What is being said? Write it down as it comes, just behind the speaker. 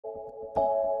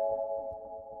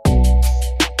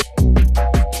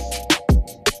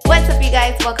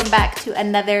welcome back to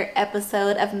another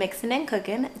episode of Mixin and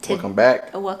Cookin. Welcome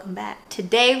back. Welcome back.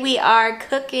 Today we are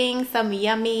cooking some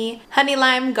yummy honey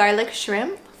lime garlic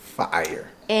shrimp.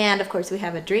 Fire. And of course we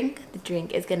have a drink. The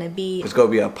drink is gonna be... It's gonna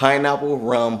be a pineapple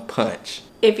rum punch.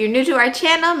 If you're new to our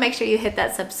channel, make sure you hit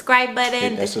that subscribe button.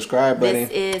 Hit that subscribe button.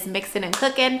 This is Mixin and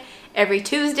Cookin. Every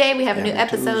Tuesday we have a new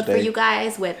episode for you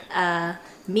guys with a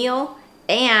meal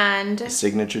and a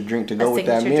signature drink to go with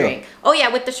that meal. Drink. Oh yeah,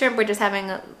 with the shrimp we're just having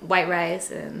white rice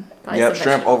and probably some vegetables.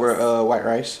 Shrimp over white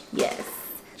rice. Yes.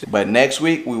 But next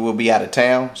week we will be out of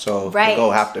town, so we're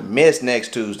gonna have to miss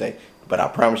next Tuesday. But I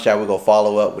promise y'all we're gonna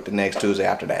follow up with the next Tuesday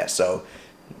after that. So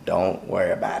don't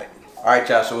worry about it. All right,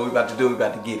 y'all. So what we're about to do? We're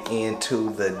about to get into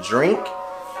the drink.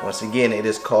 Once again, it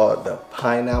is called the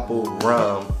pineapple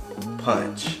rum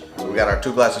punch. So we got our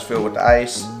 2 glasses filled with the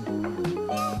ice.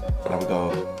 Now we're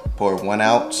gonna pour 1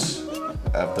 ounce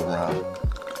of the rum.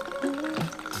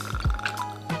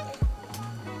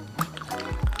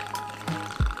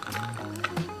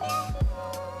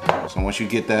 So once you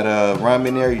get that rum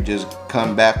in there, you just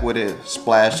come back with a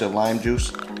splash of lime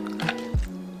juice.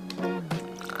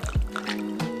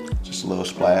 Just a little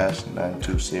splash, nothing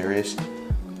too serious.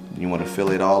 You want to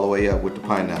fill it all the way up with the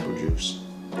pineapple juice.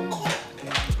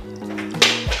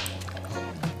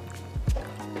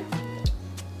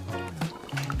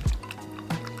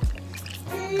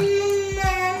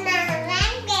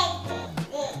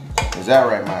 Is that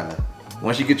right, Mila?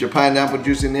 Once you get your pineapple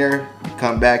juice in there, you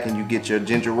come back and you get your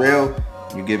ginger ale.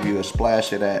 You give you a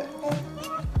splash of that.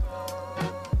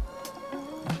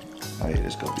 Oh yeah,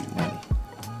 this gonna be money.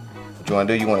 What you wanna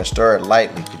do, you wanna stir it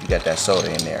lightly because you got that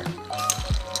soda in there.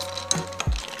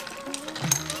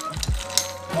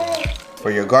 For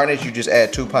your garnish, you just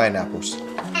add 2 pineapples.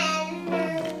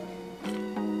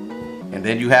 And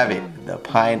then you have it, the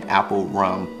pineapple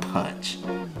rum punch.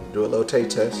 Do a little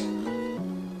taste test.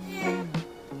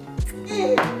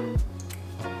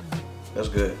 That's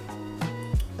good.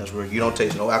 That's where you don't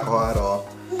taste no alcohol at all.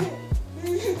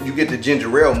 You get the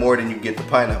ginger ale more than you get the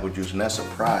pineapple juice, and that's a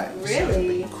surprise.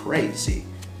 Really? Crazy.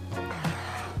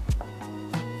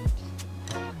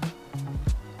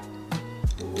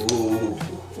 Ooh.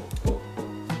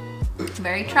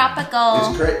 Very tropical.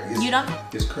 It's crazy.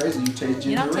 It's crazy. You taste ginger ale.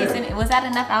 You don't taste it. Was that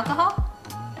enough alcohol?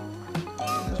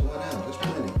 Yeah, that's 1 ounce. That's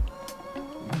plenty.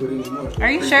 You put any more.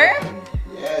 Are you sure?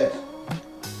 Yes.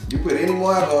 You put any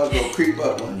more alcohol, it's gonna creep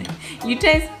up on you. You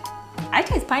taste, I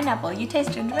taste pineapple. You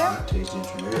taste ginger ale? I taste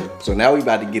ginger ale. So now we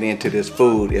about to get into this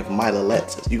food if Mila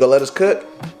lets us. You gonna let us cook?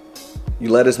 You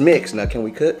let us mix. Now can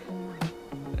we cook?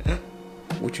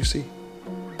 What you see?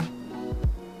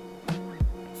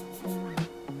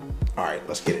 All right,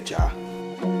 let's get it, y'all.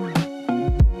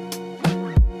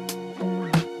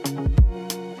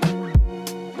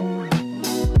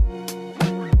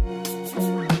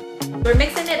 We're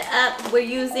mixing it up. We're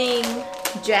using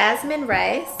jasmine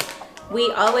rice.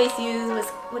 We always use,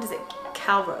 what is it?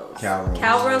 Calrose.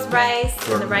 Calrose rice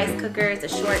in the rice cooker. It's a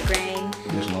short grain.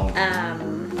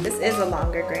 This is a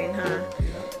longer grain, huh? Yeah.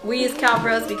 We use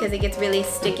Calrose because it gets really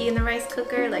sticky in the rice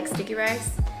cooker, like sticky rice.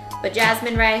 But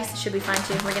jasmine rice should be fine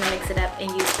too. We're gonna mix it up and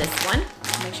use this one.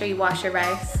 Make sure you wash your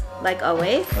rice, like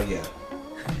always. Oh yeah.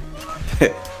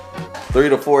 3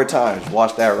 to 4 times,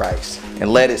 wash that rice and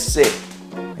let it sit.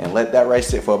 And let that rice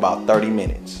sit for about 30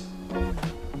 minutes.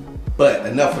 But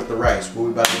enough with the rice. What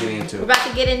we about to get into? We're about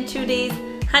to get into these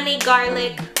honey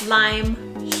garlic lime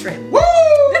shrimp. Woo!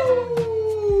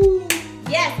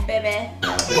 Yes, baby.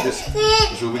 This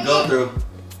is what we go through.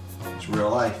 It's real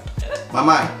life.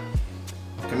 Mama,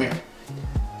 come here.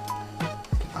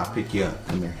 I'll pick you up.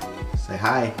 Come here. Say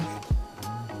hi.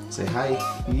 Say hi.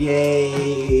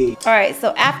 Yay! All right,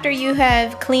 so after you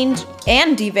have cleaned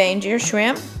and deveined your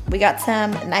shrimp, we got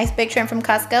some nice big shrimp from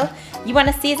Costco. You want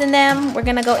to season them. We're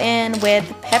gonna go in with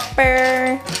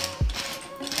pepper.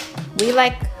 We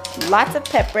like lots of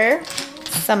pepper,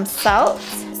 some salt,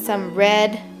 some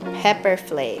red pepper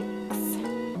flakes.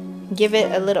 Give it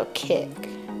a little kick.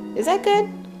 Is that good?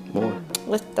 More.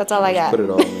 That's all I got. Put it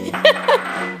all in.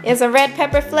 And some red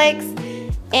pepper flakes.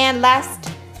 And last,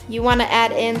 you want to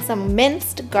add in some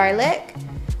minced garlic.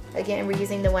 Again, we're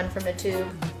using the one from the tube.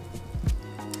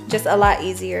 Just a lot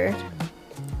easier.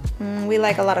 We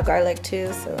like a lot of garlic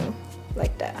too, so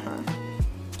like that, huh?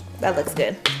 That looks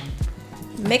good.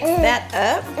 Mix that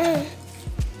up.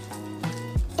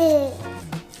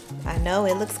 I know,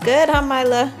 it looks good, huh,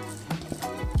 Mila?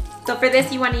 So for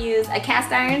this, you want to use a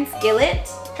cast iron skillet.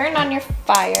 Turn on your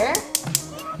fire.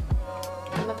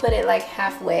 I'm gonna put it like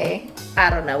halfway. I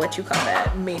don't know what you call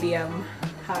that. Medium,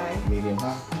 high. Medium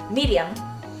high? Medium.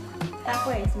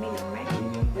 Halfway is medium, right?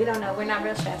 Medium. We don't know. We're not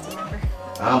real chefs, remember?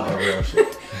 I'm a real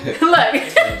chef.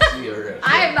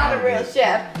 I am not a real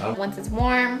chef. Once it's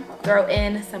warm, throw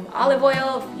in some olive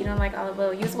oil. If you don't like olive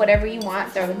oil, use whatever you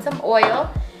want. Throw in some oil.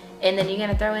 And then you're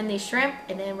gonna throw in these shrimp,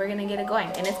 and then we're gonna get it going.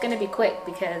 And it's gonna be quick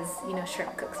because, you know,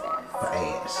 shrimp cooks fast.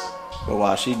 Yes. But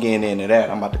while she getting into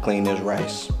that, I'm about to clean this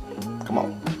rice. Come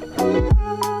on.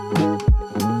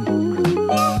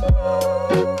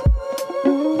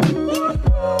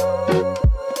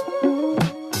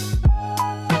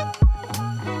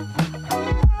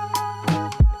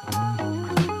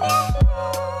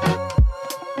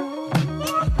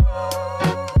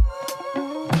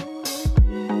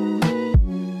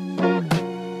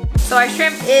 So our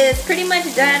shrimp is pretty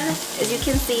much done, as you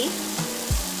can see.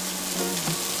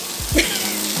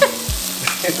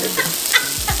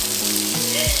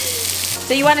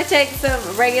 So you want to take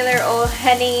some regular old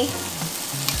honey,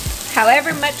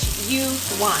 however much you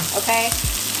want, okay?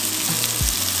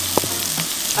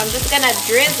 I'm just gonna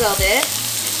drizzle this.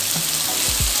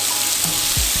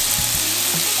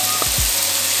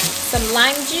 Some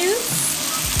lime juice.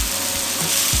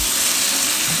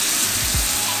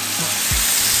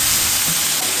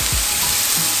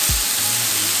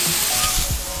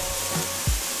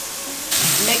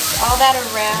 Mix all that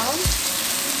around.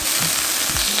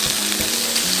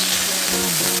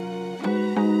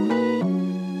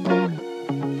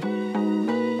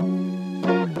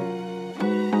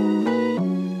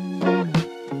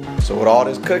 So with all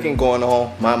this cooking going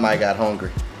on, my mic got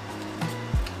hungry.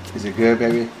 Is it good,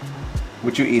 baby?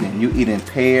 What you eating? You eating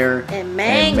pear and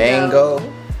mango.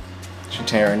 She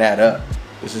tearing that up.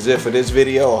 This is it for this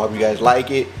video. I hope you guys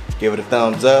like it. Give it a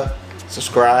thumbs up.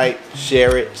 Subscribe,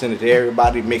 share it, send it to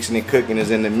everybody. Mixing and Cooking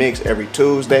is in the mix every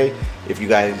Tuesday. If you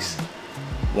guys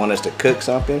want us to cook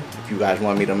something, if you guys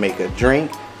want me to make a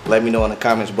drink, let me know in the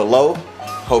comments below.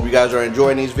 Hope you guys are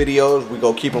enjoying these videos. We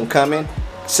go keep them coming,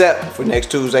 except for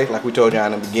next Tuesday, like we told you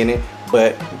in the beginning.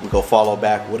 But we go follow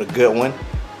back with a good one,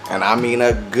 and I mean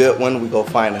a good one. We go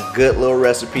find a good little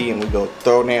recipe and we go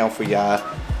throw down for y'all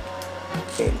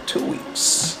in 2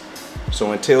 weeks.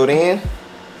 So until then.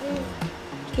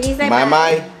 Can you say bye?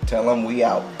 My, tell them we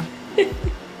out.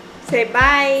 Say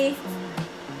bye.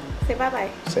 Say bye-bye.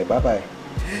 Say bye-bye.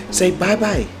 Say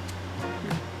bye-bye.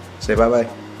 Say bye-bye.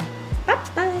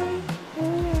 Bye-bye.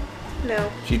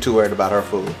 No. She too worried about her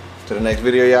food. To the next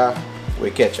video, y'all.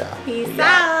 We'll catch y'all. Peace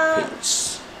out. Peace.